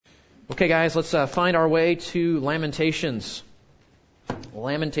Okay, guys, let's find our way to Lamentations.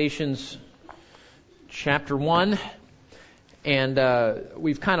 Lamentations chapter 1. And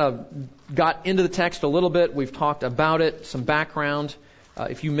we've kind of got into the text a little bit. We've talked about it, some background.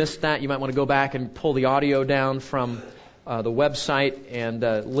 If you missed that, you might want to go back and pull the audio down from the website and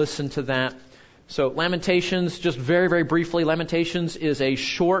listen to that. So Lamentations, just very, very briefly, Lamentations is a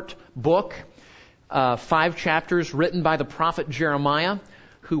short book, 5 chapters written by the prophet Jeremiah,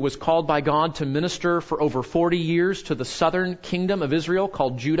 who was called by God to minister for over 40 years to the southern kingdom of Israel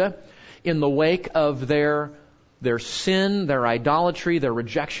called Judah in the wake of their sin, their idolatry, their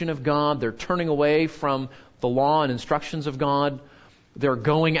rejection of God, their turning away from the law and instructions of God. They're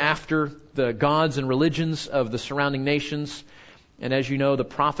going after the gods and religions of the surrounding nations. And as you know, the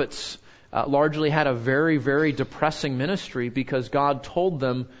prophets largely had a very, very depressing ministry because God told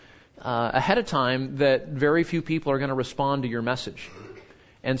them ahead of time that very few people are going to respond to your message.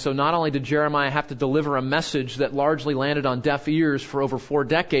 And so not only did Jeremiah have to deliver a message that largely landed on deaf ears for over 4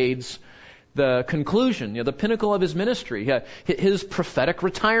 decades, the conclusion, the pinnacle of his ministry, his prophetic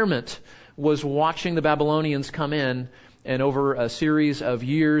retirement, was watching the Babylonians come in and over a series of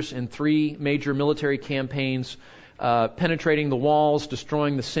years in 3 major military campaigns, penetrating the walls,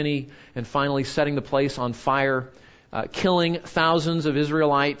 destroying the city, and finally setting the place on fire, killing thousands of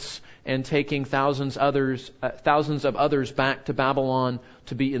Israelites and taking thousands of others back to Babylon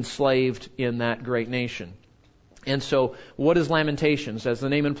to be enslaved in that great nation. And so, what is Lamentations? As the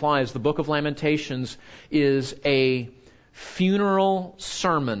name implies, the book of Lamentations is a funeral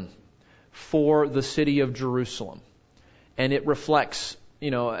sermon for the city of Jerusalem. And it reflects,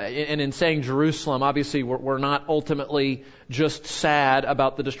 and in saying Jerusalem, obviously we're not ultimately just sad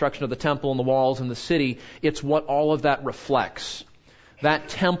about the destruction of the temple and the walls and the city. It's what all of that reflects. That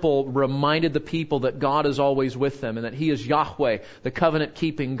temple reminded the people that God is always with them and that He is Yahweh, the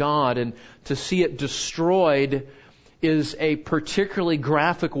covenant-keeping God. And to see it destroyed is a particularly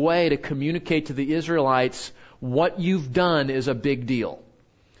graphic way to communicate to the Israelites what you've done is a big deal.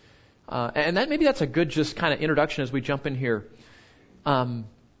 And maybe that's a good just kind of introduction as we jump in here.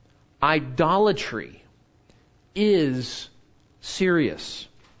 Idolatry is serious.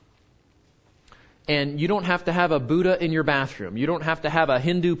 And you don't have to have a Buddha in your bathroom. You don't have to have a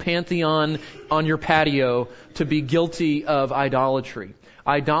Hindu pantheon on your patio to be guilty of idolatry.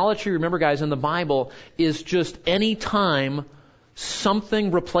 Idolatry, remember guys, in the Bible is just any time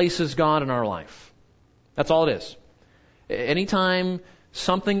something replaces God in our life. That's all it is. Anytime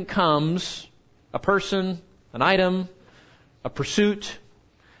something comes, a person, an item, a pursuit,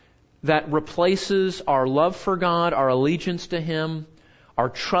 that replaces our love for God, our allegiance to Him, our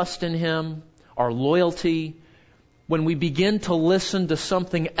trust in Him, our loyalty, when we begin to listen to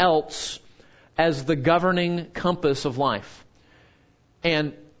something else as the governing compass of life.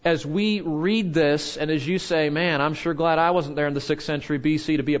 And as we read this, and as you say, man, I'm sure glad I wasn't there in the 6th century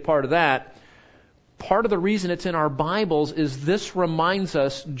BC to be a part of that, part of the reason it's in our Bibles is this reminds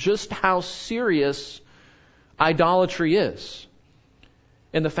us just how serious idolatry is.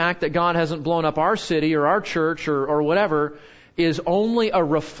 And the fact that God hasn't blown up our city or our church or whatever is only a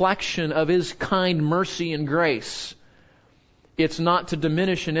reflection of His kind mercy and grace. It's not to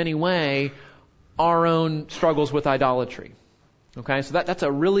diminish in any way our own struggles with idolatry. Okay, so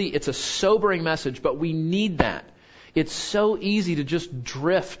it's a sobering message, but we need that. It's so easy to just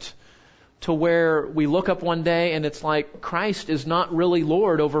drift to where we look up one day and it's like Christ is not really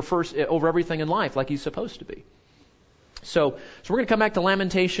Lord over everything in life like He's supposed to be. So we're going to come back to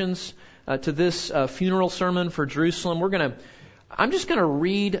Lamentations, to this funeral sermon for Jerusalem. I'm just going to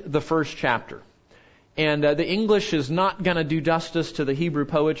read the first chapter. And the English is not going to do justice to the Hebrew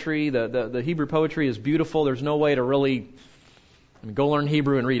poetry. The Hebrew poetry is beautiful. There's no way to really go learn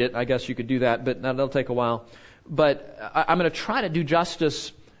Hebrew and read it. I guess you could do that, but that'll take a while. But I'm going to try to do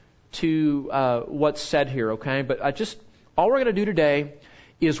justice to what's said here, okay? But all we're going to do today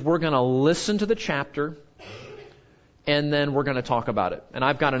is we're going to listen to the chapter, and then we're going to talk about it. And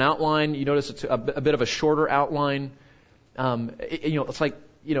I've got an outline. You notice it's a bit of a shorter outline. It's like,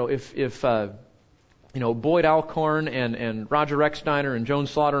 if Boyd Alcorn and Roger Rexsteiner and Joan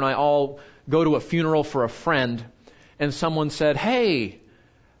Slaughter and I all go to a funeral for a friend, and someone said, "Hey,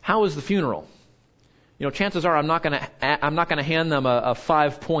 how was the funeral?" Chances are I'm not going to hand them a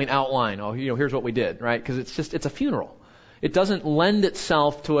 5-point outline. Oh, here's what we did, right? Because it's a funeral. It doesn't lend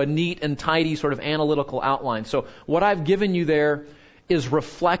itself to a neat and tidy sort of analytical outline. So what I've given you there is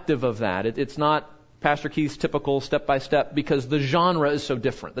reflective of that. It's not Pastor Keith's typical step-by-step because the genre is so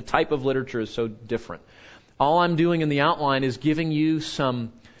different. The type of literature is so different. All I'm doing in the outline is giving you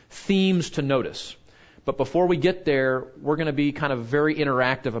some themes to notice. But before we get there, we're going to be kind of very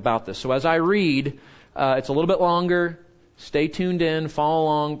interactive about this. So as I read, it's a little bit longer. Stay tuned in, follow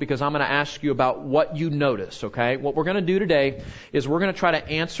along, because I'm going to ask you about what you notice, okay? What we're going to do today is we're going to try to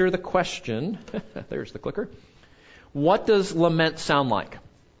answer the question. There's the clicker. What does lament sound like?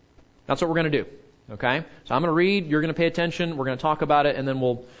 That's what we're going to do, okay? So I'm going to read, you're going to pay attention, we're going to talk about it, and then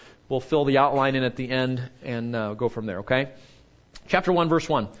we'll fill the outline in at the end and go from there, okay? Chapter 1, verse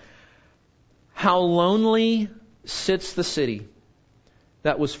 1. How lonely sits the city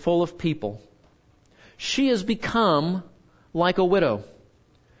that was full of people. She has become like a widow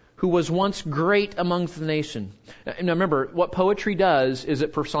who was once great amongst the nation. Now remember, what poetry does is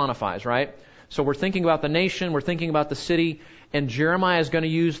it personifies, right? So we're thinking about the nation, we're thinking about the city, and Jeremiah is going to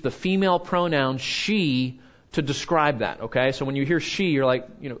use the female pronoun she to describe that, okay? So when you hear she, you're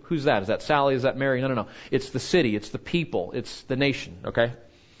like, who's that? Is that Sally? Is that Mary? No. It's the city, it's the people, it's the nation, okay?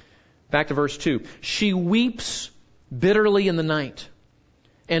 Back to verse 2. She weeps bitterly in the night,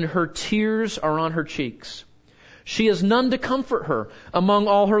 and her tears are on her cheeks. She has none to comfort her among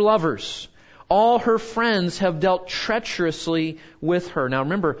all her lovers. All her friends have dealt treacherously with her. Now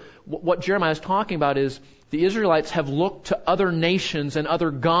remember, what Jeremiah is talking about is the Israelites have looked to other nations and other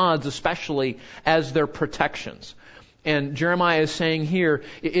gods especially as their protections. And Jeremiah is saying here,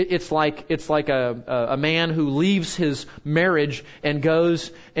 it's like a man who leaves his marriage and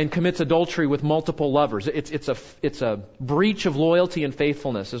goes and commits adultery with multiple lovers. It's a breach of loyalty and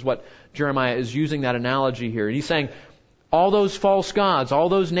faithfulness is what Jeremiah is using that analogy here. And he's saying, all those false gods, all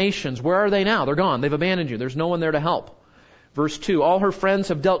those nations, where are they now? They're gone. They've abandoned you. There's no one there to help. Verse 2, all her friends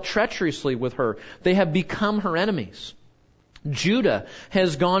have dealt treacherously with her. They have become her enemies. Judah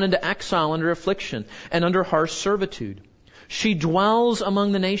has gone into exile under affliction and under harsh servitude. She dwells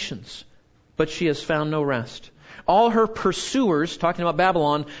among the nations, but she has found no rest. All her pursuers, talking about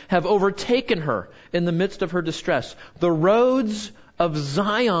Babylon, have overtaken her in the midst of her distress. The roads of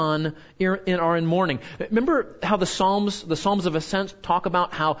Zion are in mourning. Remember how the Psalms of Ascent talk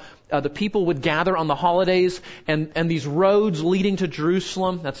about how the people would gather on the holidays and these roads leading to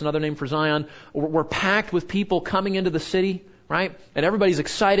Jerusalem, that's another name for Zion, were packed with people coming into the city, right? And everybody's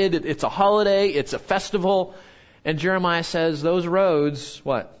excited. It's a holiday. It's a festival. And Jeremiah says those roads,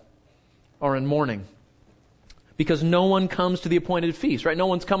 what? Are in mourning. Because no one comes to the appointed feast, right? No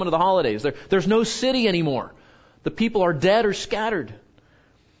one's coming to the holidays. There's no city anymore. The people are dead or scattered.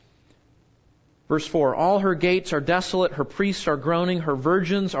 Verse 4, all her gates are desolate, her priests are groaning, her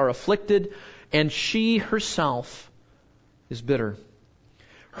virgins are afflicted, and she herself is bitter.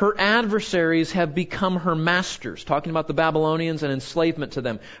 Her adversaries have become her masters, talking about the Babylonians and enslavement to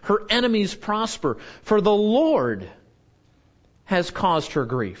them. Her enemies prosper, for the Lord has caused her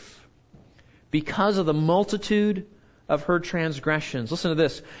grief because of the multitude of her transgressions. Listen to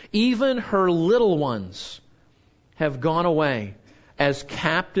this. Even her little ones have gone away as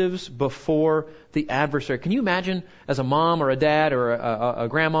captives before the adversary. Can you imagine as a mom or a dad or a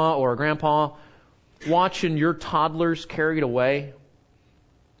grandma or a grandpa watching your toddlers carried away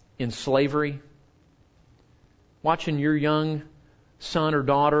in slavery? Watching your young son or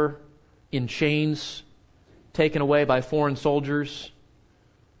daughter in chains taken away by foreign soldiers?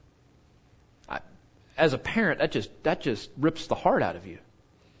 As a parent, that just rips the heart out of you.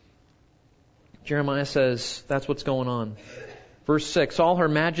 Jeremiah says that's what's going on. Verse 6, all her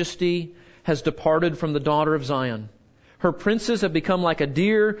majesty has departed from the daughter of Zion. Her princes have become like a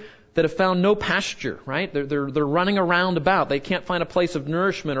deer that have found no pasture, right? They're running around about. They can't find a place of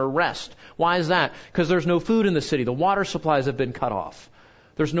nourishment or rest. Why is that? Because there's no food in the city. The water supplies have been cut off.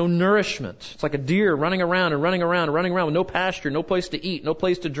 There's no nourishment. It's like a deer running around and running around and running around with no pasture, no place to eat, no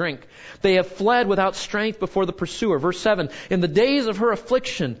place to drink. They have fled without strength before the pursuer. Verse 7, in the days of her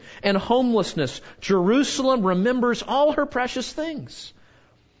affliction and homelessness, Jerusalem remembers all her precious things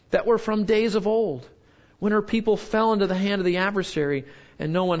that were from days of old, when her people fell into the hand of the adversary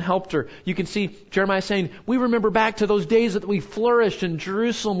and no one helped her. You can see Jeremiah saying, we remember back to those days that we flourished, and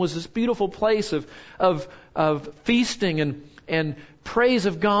Jerusalem was this beautiful place of feasting and praise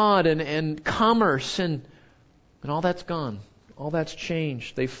of God and commerce, and all that's gone. All that's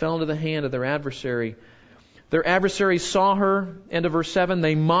changed. They fell into the hand of their adversary. Their adversaries saw her, end of verse 7,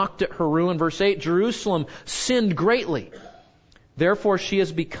 they mocked at her ruin. Verse 8, Jerusalem sinned greatly. Therefore she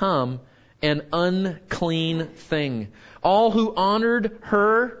has become an unclean thing. All who honored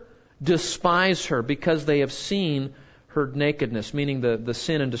her despise her because they have seen her nakedness, meaning the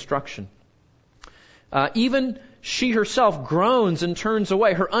sin and destruction. Even she herself groans and turns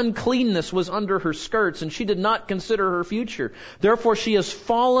away. Her uncleanness was under her skirts, and she did not consider her future. Therefore she has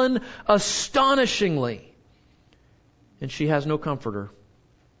fallen astonishingly, and she has no comforter.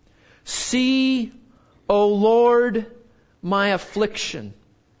 See O Lord, my affliction.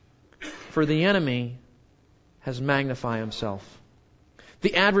 For the enemy has magnified himself.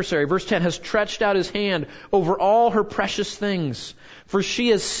 The adversary, verse 10, has stretched out his hand over all her precious things. For she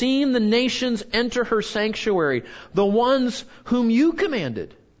has seen the nations enter her sanctuary, the ones whom you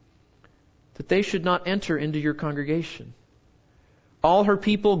commanded, that they should not enter into your congregation. All her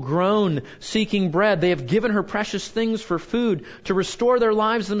people groan, seeking bread. They have given her precious things for food to restore their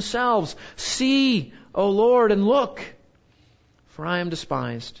lives themselves. See, O Lord, and look, for I am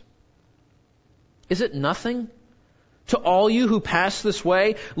despised. Is it nothing to all you who pass this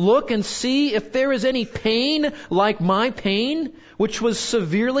way? Look and see if there is any pain like my pain, which was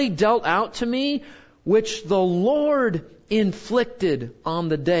severely dealt out to me, which the Lord inflicted on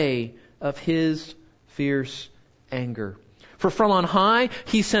the day of His fierce anger. For from on high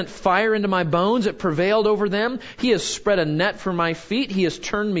He sent fire into my bones. It prevailed over them. He has spread a net for my feet. He has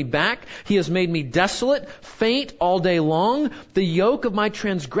turned me back. He has made me desolate, faint all day long. The yoke of my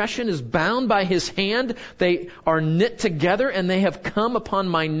transgression is bound by His hand. They are knit together, and they have come upon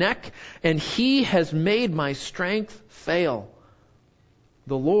my neck, and He has made my strength fail.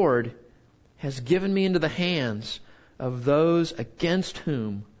 The Lord has given me into the hands of those against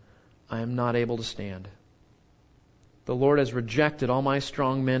whom I am not able to stand. The Lord has rejected all my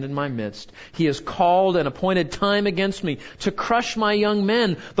strong men in my midst. He has called and appointed time against me to crush my young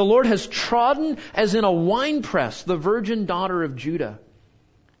men. The Lord has trodden as in a winepress the virgin daughter of Judah.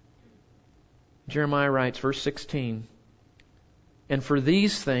 Jeremiah writes, verse 16, and for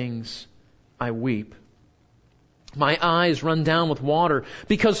these things I weep. My eyes run down with water,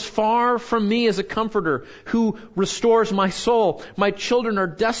 because far from me is a comforter who restores my soul. My children are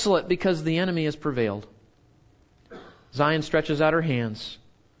desolate because the enemy has prevailed. Zion stretches out her hands,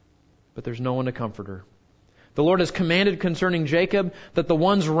 but there's no one to comfort her. The Lord has commanded concerning Jacob that the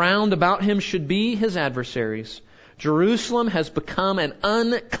ones round about him should be his adversaries. Jerusalem has become an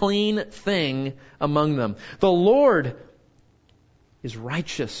unclean thing among them. The Lord is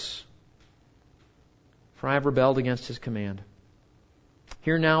righteous, for I have rebelled against His command.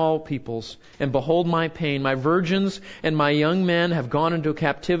 Hear now, all peoples, and behold my pain. My virgins and my young men have gone into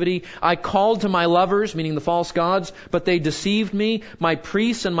captivity. I called to my lovers, meaning the false gods, but they deceived me. My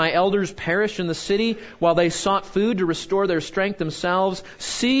priests and my elders perished in the city while they sought food to restore their strength themselves.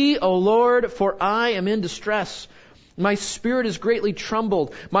 See, O Lord, for I am in distress. My spirit is greatly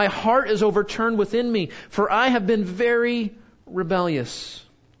troubled. My heart is overturned within me, for I have been very rebellious.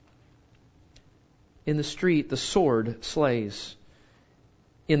 In the street, the sword slays.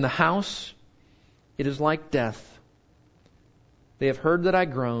 In the house, it is like death. They have heard that I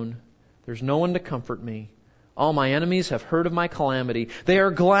groan. There's no one to comfort me. All my enemies have heard of my calamity. They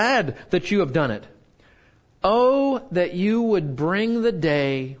are glad that you have done it. Oh, that you would bring the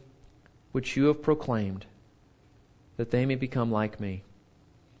day which you have proclaimed, that they may become like me.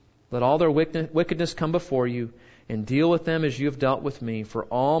 Let all their wickedness come before you, and deal with them as you have dealt with me, for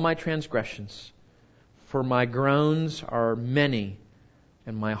all my transgressions. For my groans are many,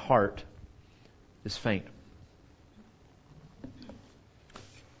 and my heart is faint.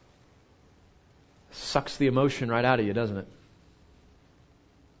 Sucks the emotion right out of you, doesn't it?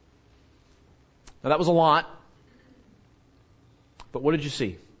 Now that was a lot. But what did you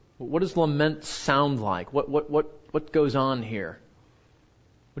see? What does lament sound like? What goes on here?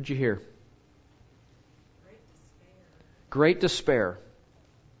 What did you hear? Great despair.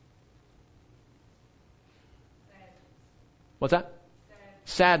 What's that?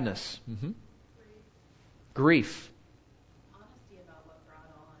 Sadness. Mm-hmm. Grief. Honesty about what brought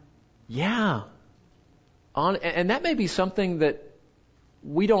on. Yeah. And that may be something that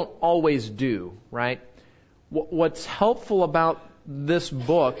we don't always do, right? What's helpful about this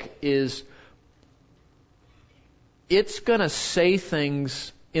book is it's going to say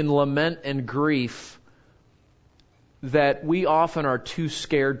things in lament and grief that we often are too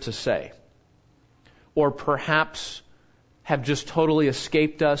scared to say, or perhaps have just totally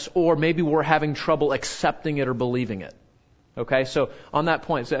escaped us, or maybe we're having trouble accepting it or believing it. Okay, so on that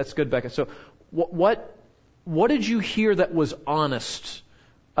point, so that's good, Becca. So what did you hear that was honest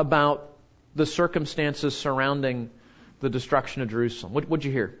about the circumstances surrounding the destruction of Jerusalem? What did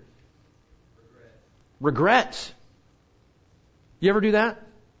you hear? Regret. You ever do that?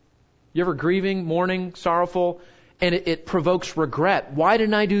 You ever grieving, mourning, sorrowful, and it provokes regret? Why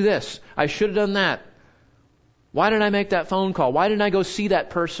didn't I do this? I should have done that. Why didn't I make that phone call? Why didn't I go see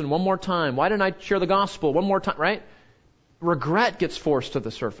that person one more time? Why didn't I share the gospel one more time? Right? Regret gets forced to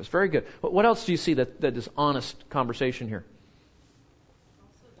the surface. Very good. But what else do you see that is honest conversation here?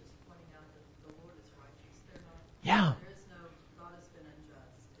 Also just pointing out that the Lord is righteous. Yeah. There is no, God has been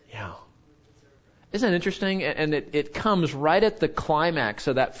unjust. Yeah. Isn't that interesting? And it comes right at the climax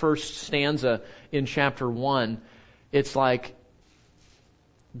of that first stanza in chapter 1. It's like,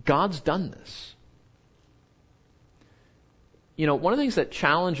 God's done this. You know, one of the things that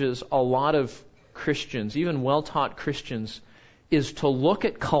challenges a lot of Christians, even well-taught Christians, is to look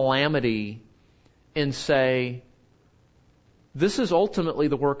at calamity and say, this is ultimately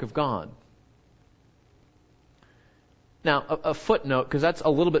the work of God. Now, a footnote, because that's a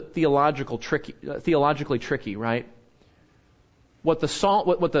little bit theologically tricky, right? What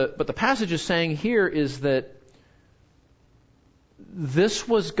the passage is saying here is that this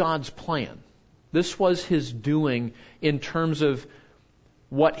was God's plan. This was His doing in terms of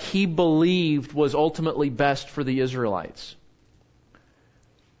what He believed was ultimately best for the Israelites.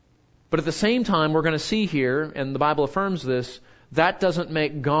 But at the same time, we're going to see here, and the Bible affirms this, that doesn't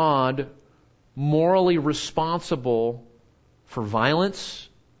make God morally responsible for violence,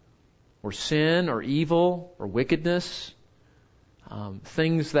 or sin, or evil, or wickedness,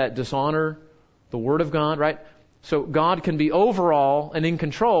 things that dishonor the Word of God, right? So God can be overall and in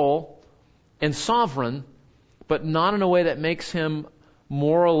control and sovereign, but not in a way that makes Him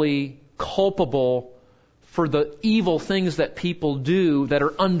morally culpable for the evil things that people do that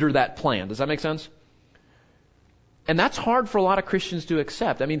are under that plan. Does that make sense? And that's hard for a lot of Christians to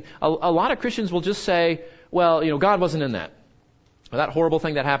accept. I mean, a lot of Christians will just say, well, God wasn't in that. That horrible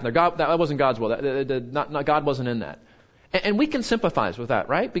thing that happened there, that wasn't God's will. God wasn't in that. And we can sympathize with that,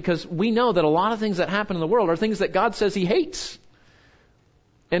 right? Because we know that a lot of things that happen in the world are things that God says He hates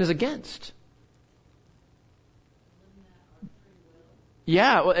and is against.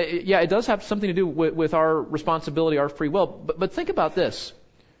 Yeah, it does have something to do with our responsibility, our free will. But think about this.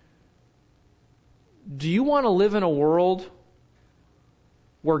 Do you want to live in a world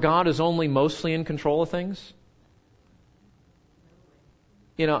where God is only mostly in control of things?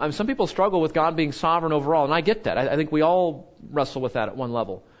 Some people struggle with God being sovereign overall, and I get that. I think we all wrestle with that at one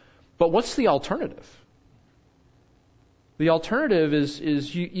level. But what's the alternative? The alternative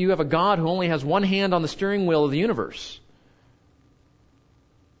is you have a God who only has one hand on the steering wheel of the universe.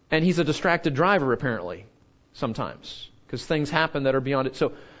 And He's a distracted driver, apparently, sometimes, because things happen that are beyond it.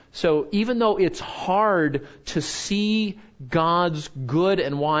 So even though it's hard to see God's good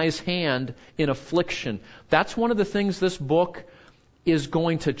and wise hand in affliction, that's one of the things this book is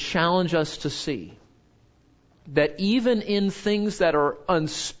going to challenge us to see. That even in things that are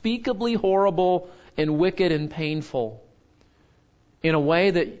unspeakably horrible and wicked and painful, in a way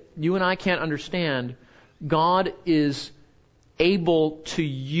that you and I can't understand, God is able to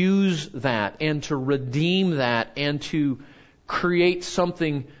use that and to redeem that and to create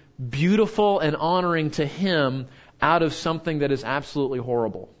something beautiful and honoring to Him out of something that is absolutely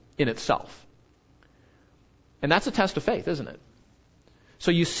horrible in itself. And that's a test of faith, isn't it?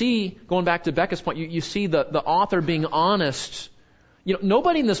 So you see, going back to Becca's point, you see the author being honest.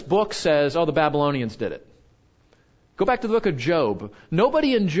 Nobody in this book says, the Babylonians did it. Go back to the book of Job.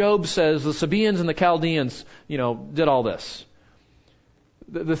 Nobody in Job says the Sabaeans and the Chaldeans, did all this.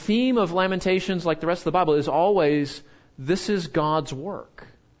 The theme of Lamentations, like the rest of the Bible, is always, this is God's work.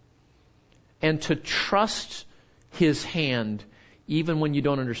 And to trust His hand, even when you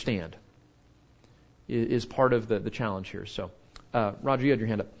don't understand, is part of the challenge here. So, Roger, you had your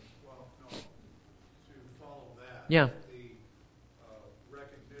hand up. Well, no, to follow that, yeah. the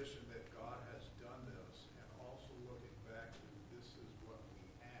recognition that God has done this, and also looking back to this is what we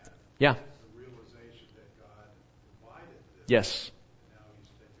had. Yeah. The realization that God provided this. Yes. And now He's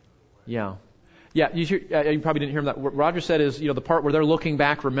taken it away. Yeah. You probably didn't hear him. That what Roger said is, the part where they're looking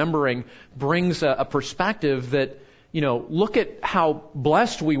back, remembering, brings a perspective that, look at how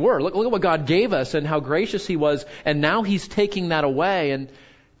blessed we were. Look at what God gave us and how gracious He was. And now He's taking that away. And,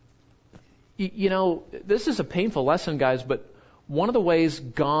 this is a painful lesson, guys, but one of the ways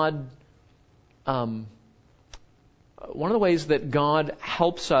that God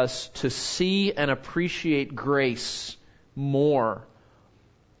helps us to see and appreciate grace more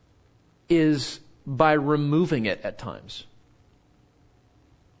is by removing it at times.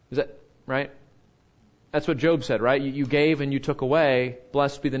 Is that right? That's what Job said, right? You gave and you took away.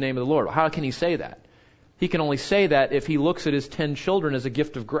 Blessed be the name of the Lord. How can he say that? He can only say that if he looks at his 10 children as a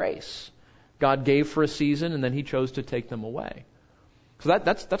gift of grace. God gave for a season and then He chose to take them away. So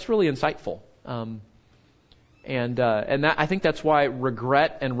that's really insightful. And I think that's why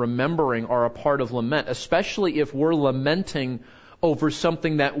regret and remembering are a part of lament, especially if we're lamenting over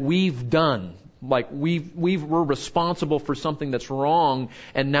something that we've done. Like we're responsible for something that's wrong,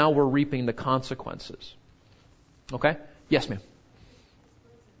 and now we're reaping the consequences. Okay? Yes, ma'am.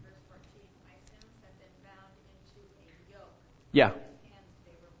 Yeah.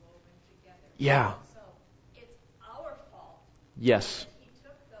 Yeah. Yes. He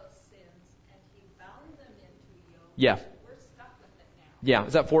took those sins and he bound them into yoke. Yeah. We're stuck with it now. Yeah.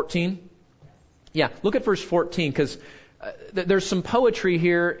 Is that 14? Yeah. Look at verse 14, because there's some poetry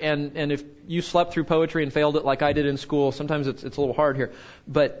here, and if you slept through poetry and failed it like I did in school, sometimes it's a little hard here.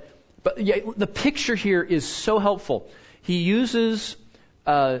 But yeah, the picture here is so helpful. He uses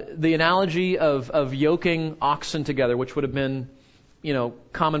the analogy of yoking oxen together, which would have been,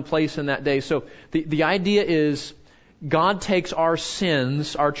 commonplace in that day. So the idea is God takes our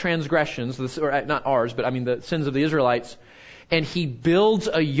sins, our transgressions, or not ours, but I mean the sins of the Israelites, and He builds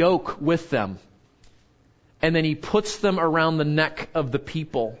a yoke with them. And then He puts them around the neck of the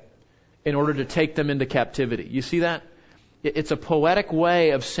people in order to take them into captivity. You see that? It's a poetic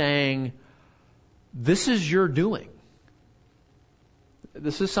way of saying, this is your doing.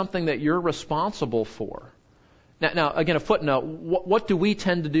 This is something that you're responsible for. Now again, a footnote. What do we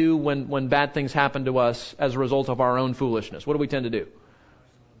tend to do when bad things happen to us as a result of our own foolishness? What do we tend to do?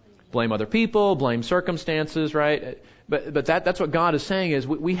 Blame other people, blame circumstances, right? But that's what God is saying is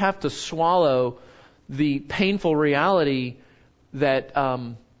we have to swallow the painful reality that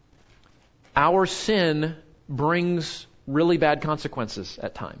our sin brings really bad consequences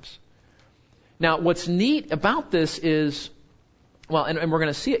at times. Now, what's neat about this is, and we're going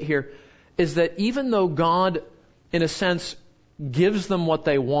to see it here, is that even though God, in a sense, gives them what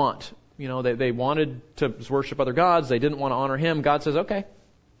they want, they wanted to worship other gods, they didn't want to honor Him, God says, okay,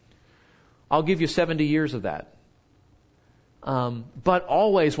 I'll give you 70 years of that. But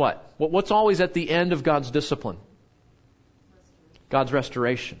always what? What's always at the end of God's discipline? God's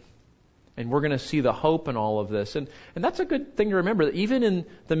restoration. And we're going to see the hope in all of this. And that's a good thing to remember, that even in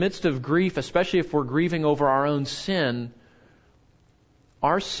the midst of grief, especially if we're grieving over our own sin,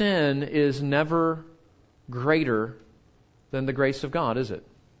 our sin is never greater than the grace of God, is it?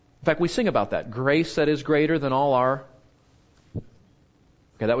 In fact, we sing about that. Grace that is greater than all our...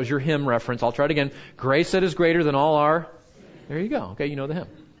 Okay, that was your hymn reference. I'll try it again. Grace that is greater than all our... There you go. Okay, you know the hymn.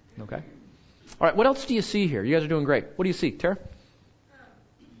 Okay. All right, what else do you see here? You guys are doing great. What do you see, Tara?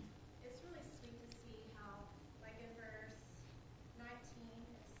 It's really sweet to see how, like in verse 19,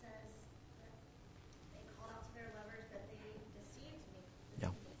 it says that they called out to their lovers that they deceived me.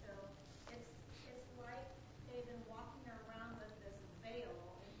 Yeah. So it's like they've been walking around with this veil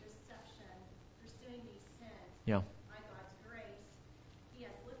and deception, pursuing these sins. Yeah. By God's grace, He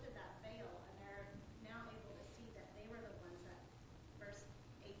has lifted that veil, and they're now able to see that they were the ones that, verse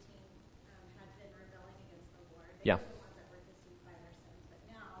 18, had been rebelling against the Lord. They Yeah. were the ones that were deceived by their sins, but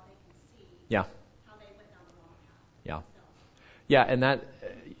now they can see Yeah. how they went down the wrong path. Yeah. So, Yeah,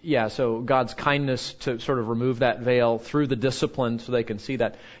 and so God's kindness to sort of remove that veil through the discipline so they can see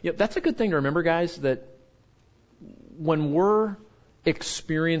that. Yeah, that's a good thing to remember, guys, that when we're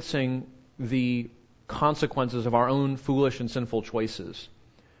experiencing the consequences of our own foolish and sinful choices,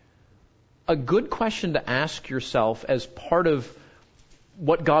 a good question to ask yourself as part of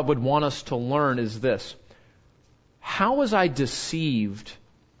what God would want us to learn is this: how was I deceived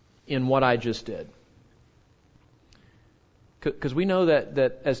in what I just did? Because we know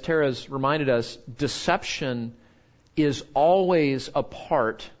that, as Tara's reminded us, deception is always a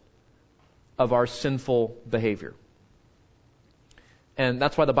part of our sinful behavior. And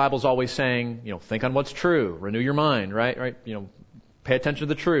that's why the Bible's always saying, think on what's true, renew your mind, right? Pay attention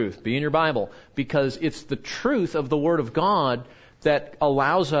to the truth, be in your Bible, because it's the truth of the Word of God that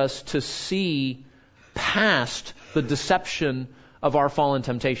allows us to see past the deception of our fallen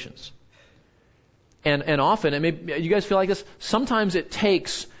temptations. And often, and maybe you guys feel like this, sometimes it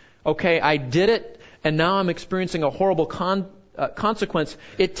takes, okay, I did it, and now I'm experiencing a horrible consequence.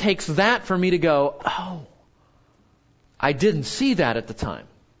 It takes that for me to go, oh, I didn't see that at the time.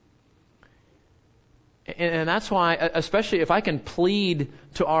 And that's why, especially if I can plead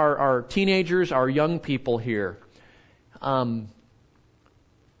to our teenagers, our young people here, don't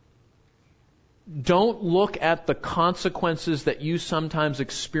look at the consequences that you sometimes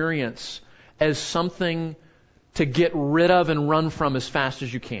experience as something to get rid of and run from as fast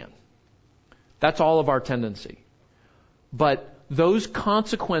as you can. That's all of our tendency. But those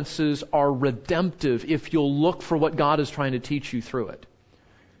consequences are redemptive if you'll look for what God is trying to teach you through it.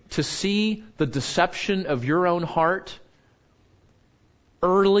 To see the deception of your own heart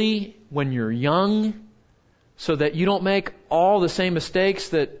early when you're young, so that you don't make all the same mistakes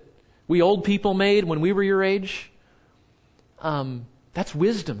that we old people made when we were your age. That's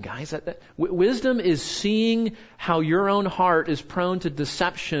wisdom, guys. Wisdom is seeing how your own heart is prone to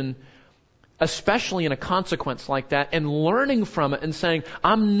deception, especially in a consequence like that, and learning from it and saying,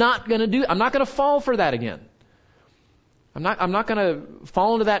 I'm not going to fall for that again. I'm not going to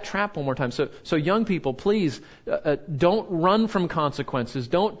fall into that trap one more time. So young people, please don't run from consequences.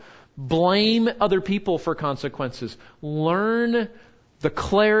 Don't blame other people for consequences. Learn the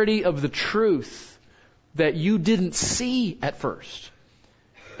clarity of the truth that you didn't see at first.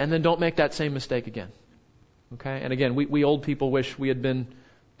 And then don't make that same mistake again. Okay? And again, we old people wish we had been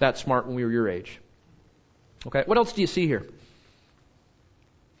that smart when we were your age. Okay? What else do you see here?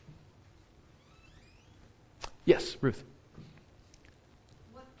 Yes, Ruth.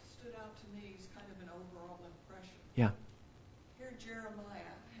 What stood out to me is kind of an overall impression. Yeah. Here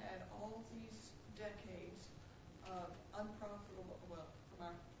Jeremiah had all these decades of unprofitable, well, from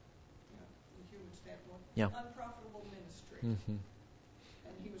our from human standpoint, unprofitable ministry. Mm-hmm.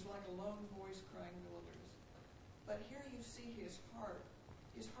 And he was like a lone voice crying in the wilderness. But here you see his heart.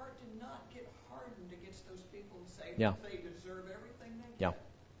 His heart did not get hardened against those people and say that they deserve everything they get.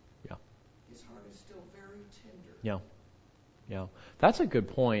 Yeah. His heart is still very tender. Yeah. That's a good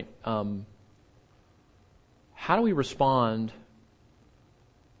point. How do we respond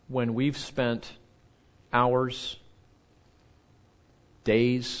when we've spent hours,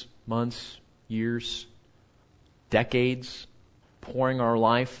 days, months, years, decades pouring our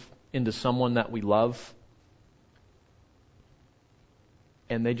life into someone that we love,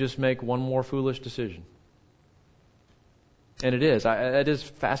 and they just make one more foolish decision? And it is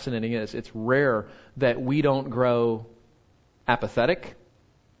fascinating. It's rare that we don't grow apathetic,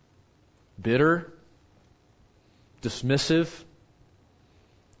 bitter, dismissive,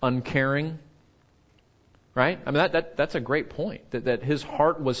 uncaring. Right? I mean, that's a great point. That his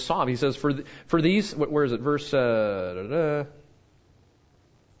heart was soft. He says, for these, where is it? Verse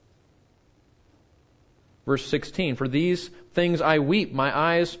 16. For these things I weep, my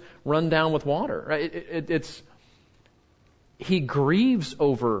eyes run down with water. Right? He grieves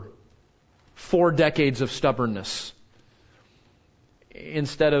over 4 decades of stubbornness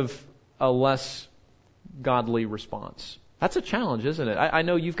instead of a less godly response. That's a challenge, isn't it? I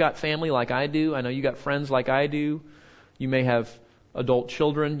know you've got family like I do. I know you got friends like I do. You may have adult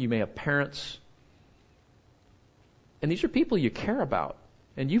children. You may have parents. And these are people you care about.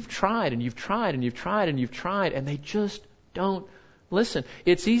 And you've tried and you've tried and you've tried and you've tried, and they just don't listen.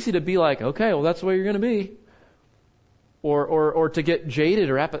 It's easy to be like, okay, well, that's the way you're going to be. Or to get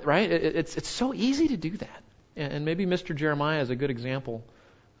jaded or right? It's so easy to do that. And maybe Mr. Jeremiah is a good example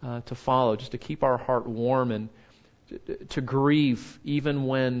to follow, just to keep our heart warm and to grieve even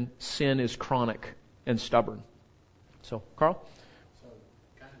when sin is chronic and stubborn. So, Carl? So,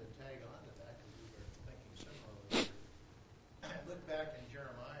 kind of to tag on to that, because we were thinking similarly. I look back in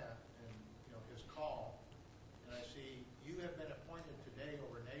Jeremiah and his call, and I see, you have been appointed today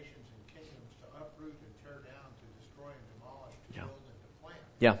over nations and kingdoms to uproot and tear down, to destroy and demolish, to build and to plant.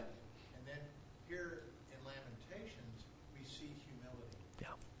 Yeah. And then here in Lamentations, we see humility.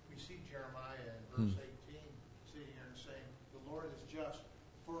 Yeah. We see Jeremiah in verse 18 sitting here and saying, the Lord is just,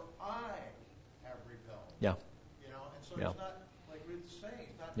 for I have rebelled. Yeah. And so he's not, like Ruth's saying,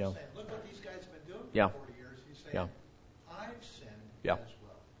 he's not saying, look what these guys have been doing for 40 years. He's saying, I've sinned as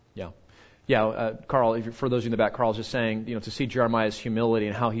well. Yeah, Carl, for those in the back, Carl's just saying, to see Jeremiah's humility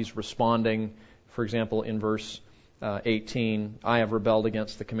and how he's responding, for example, in verse 18, I have rebelled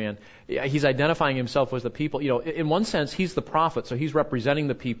against the command. He's identifying himself as the people. In one sense, he's the prophet, so he's representing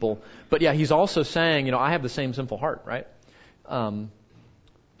the people. But he's also saying, I have the same sinful heart, right? And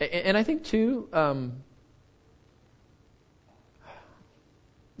I think, too,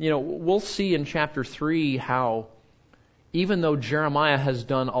 we'll see in chapter 3 how even though Jeremiah has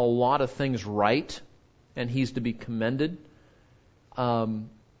done a lot of things right, and he's to be commended,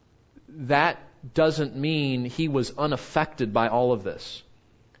 that doesn't mean he was unaffected by all of this.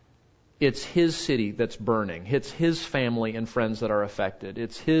 It's his city that's burning. It's his family and friends that are affected.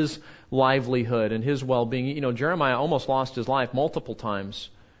 It's his livelihood and his well-being. Jeremiah almost lost his life multiple times,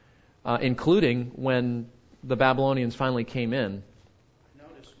 including when the Babylonians finally came in.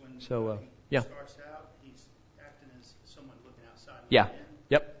 Notice when he yeah. starts out, he's acting as someone looking outside. Yeah.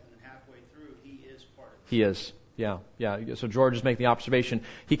 In, Yep. And then halfway through, he is part of it. He is. Yeah. So George is making the observation.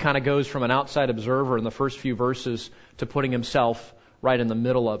 He kind of goes from an outside observer in the first few verses to putting himself right in the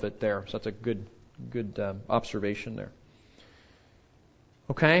middle of it there. So that's a good observation there.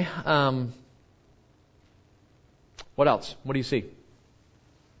 Okay. What else? What do you see?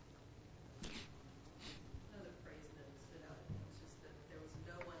 Another phrase that stood out to me was just that there was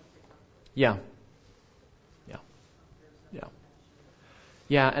no one to comfort. Yeah.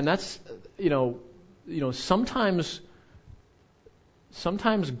 Yeah, and that's,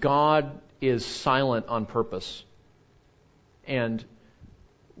 sometimes God is silent on purpose. And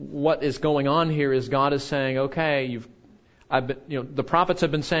what is going on here is God is saying, okay, The prophets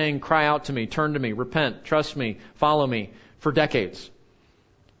have been saying, cry out to me, turn to me, repent, trust me, follow me for decades.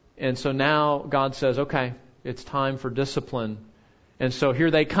 And so now God says, okay, it's time for discipline. And so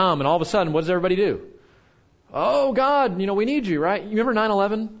here they come, and all of a sudden, what does everybody do? Oh, God, we need you, right? You remember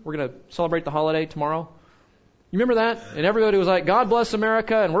 9/11? We're going to celebrate the holiday tomorrow. You remember that? And everybody was like, God bless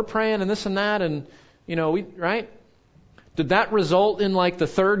America, and we're praying, and this and that, and, right? Did that result in like the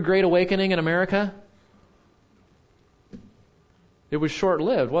third Great Awakening in America? It was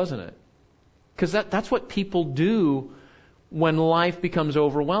short-lived, wasn't it? Because that's what people do when life becomes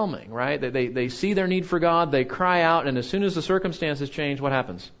overwhelming, right? They see their need for God, they cry out, and as soon as the circumstances change, what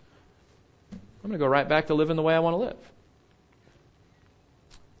happens? I'm going to go right back to living the way I want to live.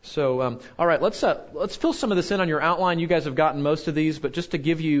 So, all right, let's fill some of this in on your outline. You guys have gotten most of these, but just to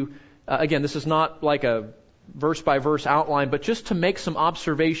give you, again, this is not like a verse-by-verse outline, but just to make some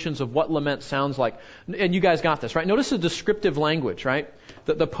observations of what lament sounds like. And you guys got this, right? Notice the descriptive language, right?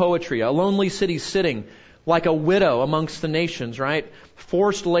 The poetry, a lonely city sitting like a widow amongst the nations, right?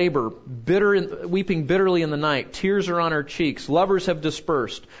 Forced labor, weeping bitterly in the night. Tears are on her cheeks. Lovers have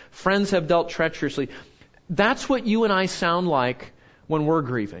dispersed. Friends have dealt treacherously. That's what you and I sound like when we're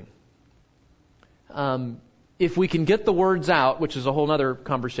grieving. If we can get the words out, which is a whole other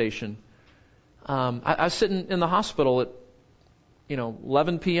conversation. I was sitting in the hospital at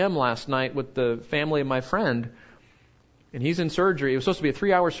 11 p.m. last night with the family of my friend, and he's in surgery. It was supposed to be a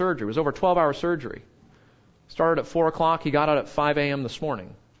 3-hour surgery. It was over a 12-hour surgery. Started at 4 o'clock. He got out at 5 a.m. this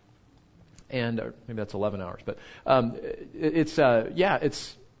morning. And maybe that's 11 hours. But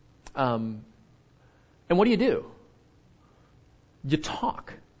and what do? You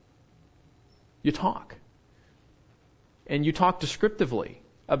talk. And you talk descriptively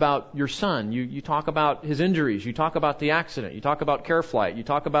about your son. You talk about his injuries. You talk about the accident. You talk about care flight. You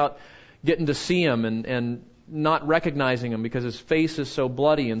talk about getting to see him and not recognizing him because his face is so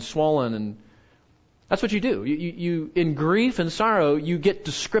bloody and swollen. And that's what you do. You in grief and sorrow, you get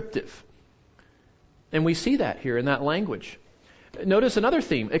descriptive. And we see that here in that language. Notice another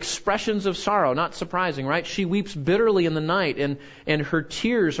theme, expressions of sorrow. Not surprising, right? She weeps bitterly in the night, and her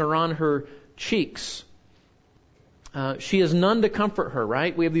tears are on her cheeks. She has none to comfort her,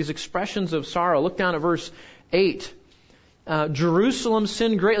 right? We have these expressions of sorrow. Look down at verse 8. Jerusalem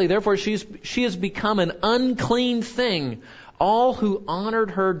sinned greatly, therefore she has become an unclean thing. All who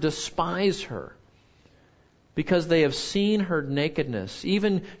honored her despise her, because they have seen her nakedness.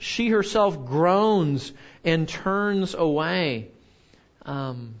 Even she herself groans and turns away.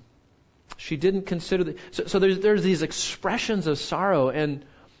 She didn't consider so there's these expressions of sorrow. And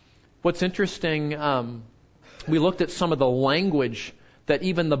what's interesting, we looked at some of the language that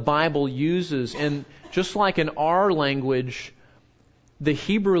even the Bible uses, and just like in our language, the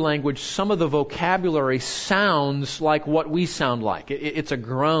Hebrew language, some of the vocabulary sounds like what we sound like. It's a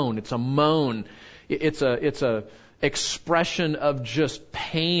groan, it's a moan, it's a expression of just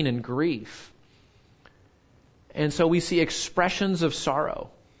pain and grief. And so we see expressions of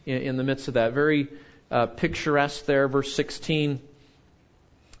sorrow in the midst of that. Very picturesque there, verse 16.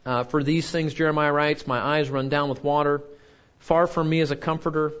 For these things, Jeremiah writes, my eyes run down with water. Far from me is a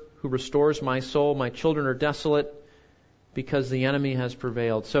comforter who restores my soul. My children are desolate because the enemy has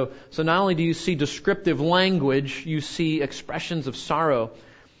prevailed. So not only do you see descriptive language, you see expressions of sorrow.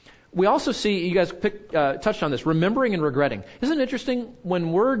 We also see, you guys touched on this, remembering and regretting. Isn't it interesting?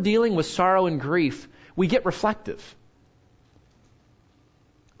 When we're dealing with sorrow and grief, we get reflective.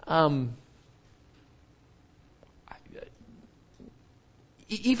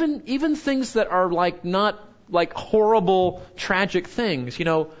 Even things that are not like horrible, tragic things.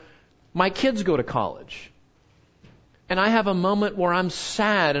 My kids go to college. And I have a moment where I'm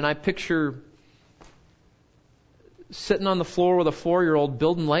sad and I picture sitting on the floor with a 4-year-old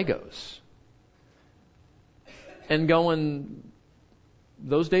building Legos. And going,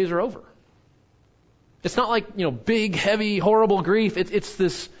 those days are over. It's not like, big, heavy, horrible grief.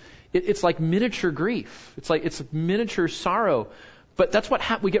 It's like miniature grief. It's miniature sorrow. But that's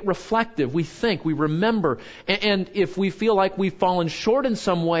what we get reflective. We think, we remember. And if we feel like we've fallen short in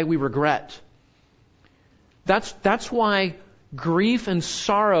some way, we regret. That's why grief and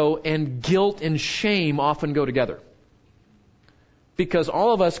sorrow and guilt and shame often go together. Because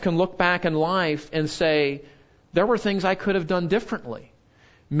all of us can look back in life and say, there were things I could have done differently.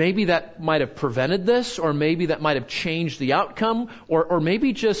 Maybe that might have prevented this, or maybe that might have changed the outcome, or maybe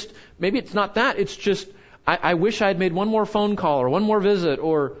it's not that. It's just, I wish I had made one more phone call, or one more visit,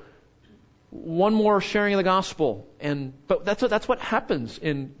 or one more sharing of the gospel. But that's what happens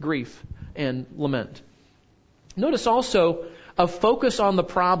in grief and lament. Notice also focus on the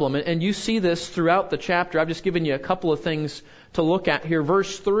problem. And you see this throughout the chapter. I've just given you a couple of things to look at here.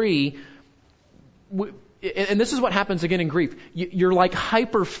 Verse 3, and this is what happens again in grief. You're like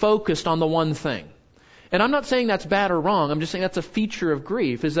hyper-focused on the one thing. And I'm not saying that's bad or wrong. I'm just saying that's a feature of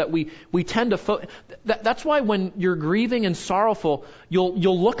grief, is that we tend to that's why when you're grieving and sorrowful,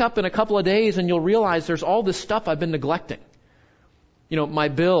 you'll look up in a couple of days and you'll realize there's all this stuff I've been neglecting. You know, my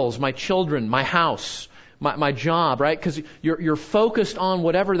bills, my children, my house, my job, right? Because you're focused on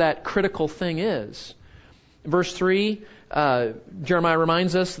whatever that critical thing is. Verse 3, Jeremiah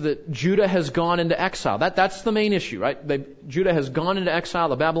reminds us that Judah has gone into exile. That's the main issue, right? Judah has gone into exile.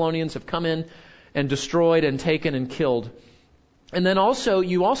 The Babylonians have come in and destroyed and taken and killed. And then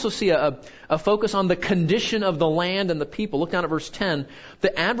you also see a focus on the condition of the land and the people. Look down at verse 10.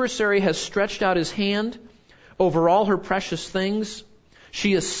 The adversary has stretched out his hand over all her precious things.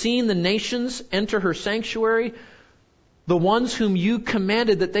 She has seen the nations enter her sanctuary, the ones whom you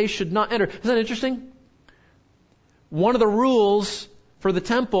commanded that they should not enter. Isn't that interesting? One of the rules for the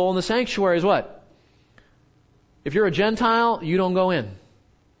temple and the sanctuary is what? If you're a Gentile, you don't go in.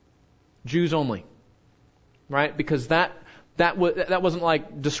 Jews only, right? Because that wasn't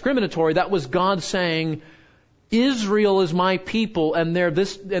like discriminatory. That was God saying, Israel is my people, and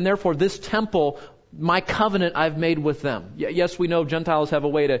therefore this temple, my covenant I've made with them. Yes, we know Gentiles have a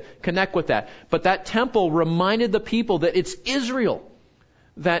way to connect with that, but that temple reminded the people that it's Israel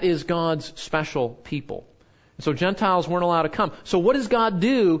that is God's special people. So Gentiles weren't allowed to come. So what does God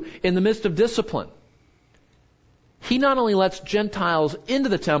do in the midst of discipline? He not only lets Gentiles into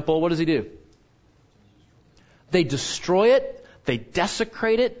the temple, what does He do? They destroy it. They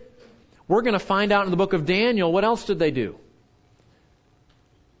desecrate it. We're going to find out in the book of Daniel, what else did they do?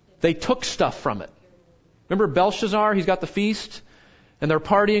 They took stuff from it. Remember Belshazzar? He's got the feast, and they're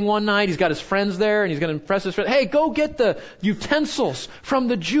partying one night. He's got his friends there, and he's going to impress his friends. Hey, go get the utensils from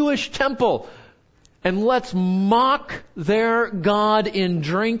the Jewish temple, and let's mock their God in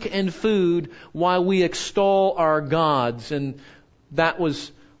drink and food while we extol our gods. And that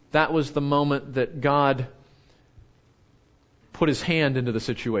was the moment that God put His hand into the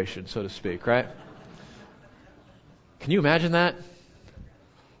situation, so to speak, right? Can you imagine that?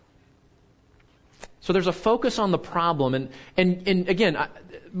 So there's a focus on the problem. And again,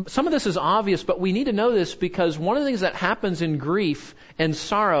 some of this is obvious, but we need to know this because one of the things that happens in grief and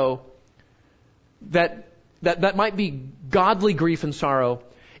sorrow that might be godly grief and sorrow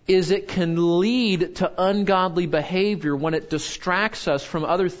is it can lead to ungodly behavior when it distracts us from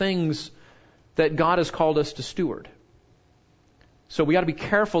other things that God has called us to steward. So we got to be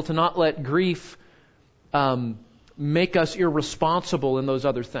careful to not let grief make us irresponsible in those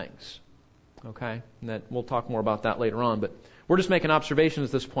other things. Okay? And we'll talk more about that later on, but we're just making observations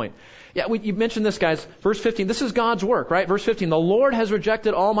at this point. Yeah, you mentioned this, guys. Verse 15. This is God's work, right? Verse 15. The Lord has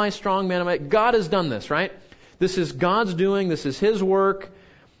rejected all my strong men. God has done this, right? This is God's doing. This is His work.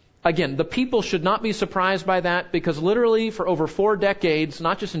 Again, the people should not be surprised by that because literally for over 4 decades,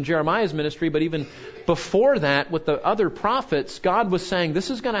 not just in Jeremiah's ministry, but even before that with the other prophets, God was saying this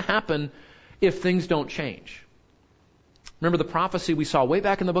is going to happen if things don't change. Remember the prophecy we saw way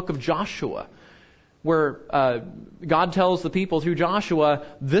back in the book of Joshua, where God tells the people through Joshua,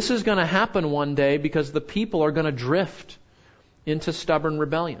 this is going to happen one day because the people are going to drift into stubborn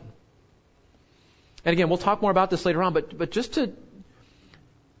rebellion. And again, we'll talk more about this later on, but just to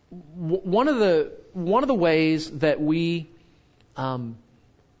one of the ways that we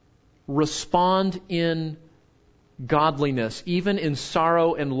respond in godliness, even in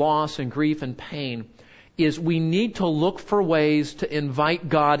sorrow and loss and grief and pain, is we need to look for ways to invite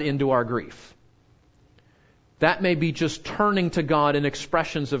God into our grief. That may be just turning to God in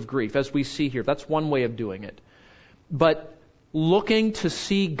expressions of grief, as we see here. That's one way of doing it. But looking to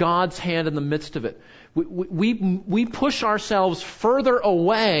see God's hand in the midst of it. We push ourselves further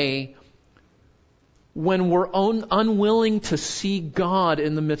away when we're unwilling to see God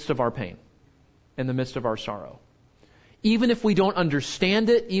in the midst of our pain, in the midst of our sorrow. Even if we don't understand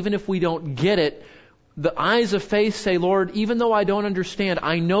it, even if we don't get it, the eyes of faith say, Lord, even though I don't understand,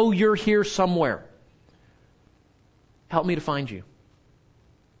 I know You're here somewhere. Help me to find You.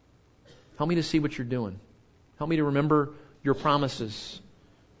 Help me to see what You're doing. Help me to remember Your promises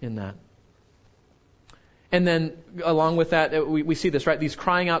in that. And then along with that, we see this, right? These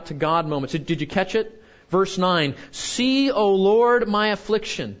crying out to God moments. Did you catch it? Verse 9, see, O Lord, my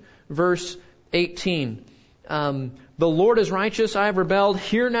affliction. Verse 18, the Lord is righteous, I have rebelled.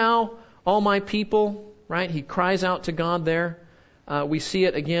 Hear now, all my people, right? He cries out to God there. We see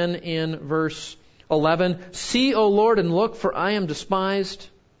it again in verse 11. See, O Lord, and look, for I am despised.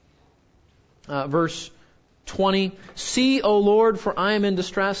 Verse 20, see, O Lord, for I am in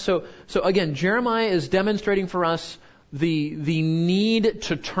distress. So again, Jeremiah is demonstrating for us the need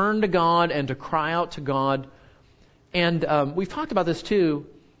to turn to God and to cry out to God. And we've talked about this too.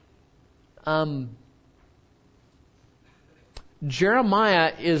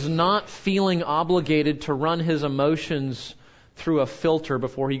 Jeremiah is not feeling obligated to run his emotions through a filter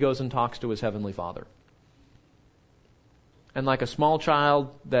before he goes and talks to his Heavenly Father. And like a small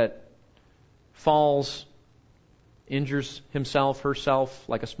child that falls, injures himself, herself,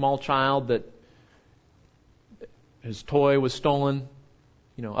 like a small child that his toy was stolen,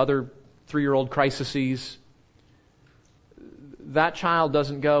 other 3-year-old crises, that child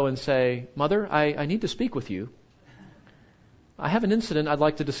doesn't go and say, Mother, I need to speak with you. I have an incident I'd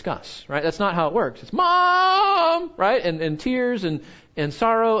like to discuss, right? That's not how it works. It's Mom, right? And tears and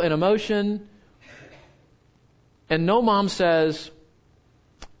sorrow and emotion. And no mom says,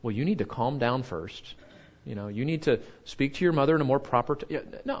 well, you need to calm down first. You need to speak to your mother in a more proper...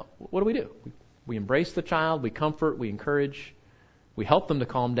 No, what do? We embrace the child, we comfort, we encourage, we help them to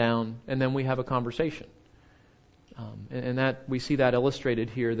calm down, and then we have a conversation. And that we see that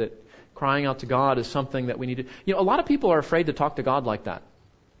illustrated here, that crying out to God is something that we need to... a lot of people are afraid to talk to God like that.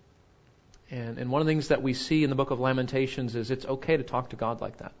 And one of the things that we see in the book of Lamentations is it's okay to talk to God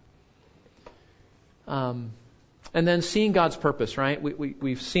like that. And then seeing God's purpose, right?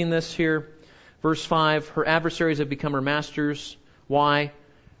 We've seen this here. Verse 5, her adversaries have become her masters. Why?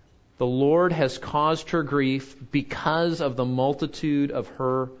 The Lord has caused her grief because of the multitude of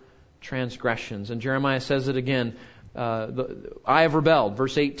her transgressions. And Jeremiah says it again. I have rebelled,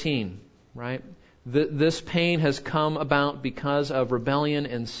 verse 18, right? This pain has come about because of rebellion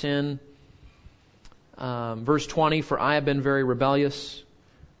and sin. Verse 20, for I have been very rebellious.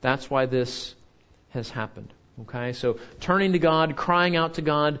 That's why this has happened. Okay, so turning to God, crying out to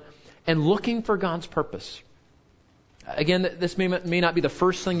God, and looking for God's purpose. Again, this may not be the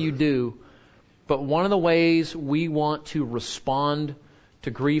first thing you do, but one of the ways we want to respond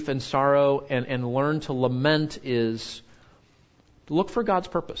to grief and sorrow and learn to lament is to look for God's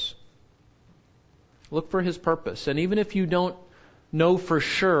purpose. Look for His purpose. And even if you don't know for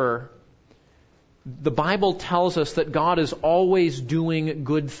sure, the Bible tells us that God is always doing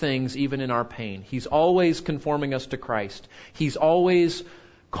good things even in our pain. He's always conforming us to Christ. He's always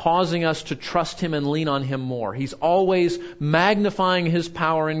causing us to trust Him and lean on Him more. He's always magnifying His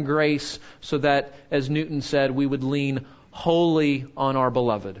power and grace so that, as Newton said, we would lean wholly on our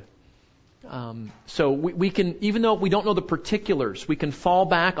beloved. So we can, even though we don't know the particulars, we can fall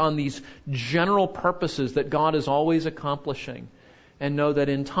back on these general purposes that God is always accomplishing and know that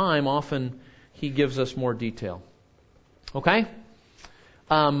in time, often, He gives us more detail. Okay?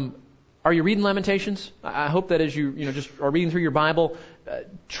 Are you reading Lamentations? I hope that as you just are reading through your Bible,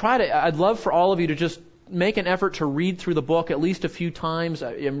 I'd love for all of you to just make an effort to read through the book at least a few times.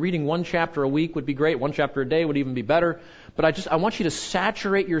 Reading one chapter a week would be great. One chapter a day would even be better. But I want you to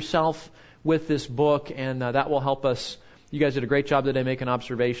saturate yourself with this book, and that will help us. You guys did a great job today making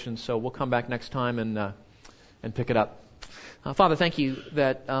observations, so we'll come back next time and pick it up. Father, thank you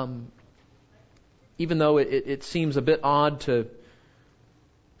that even though it seems a bit odd to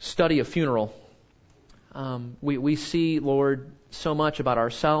study a funeral, we see, Lord, so much about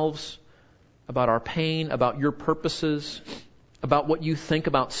ourselves, about our pain, about your purposes, about what you think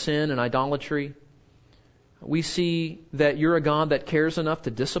about sin and idolatry. We see that you're a God that cares enough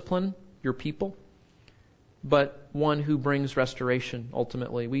to discipline your people, but one who brings restoration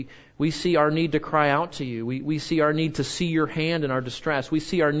ultimately. We see our need to cry out to you. We see our need to see your hand in our distress. We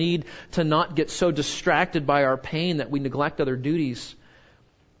see our need to not get so distracted by our pain that we neglect other duties.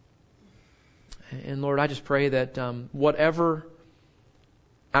 And Lord, I just pray that whatever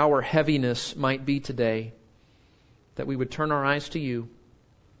our heaviness might be today, that we would turn our eyes to you,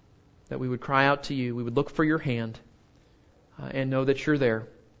 that we would cry out to you, we would look for your hand, and know that you're there.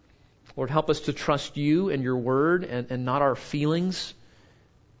 Lord, help us to trust you and your word and not our feelings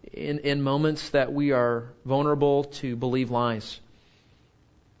in moments that we are vulnerable to believe lies.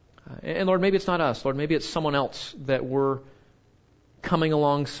 And Lord, maybe it's not us. Lord, maybe it's someone else that we're coming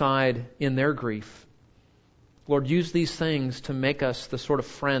alongside in their grief. Lord, use these things to make us the sort of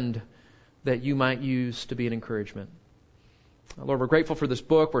friend that you might use to be an encouragement. Lord, we're grateful for this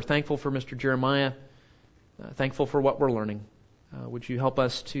book. We're thankful for Mr. Jeremiah. Thankful for what we're learning. Would you help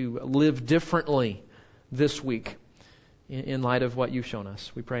us to live differently this week in light of what you've shown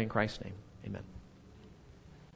us? We pray in Christ's name. Amen.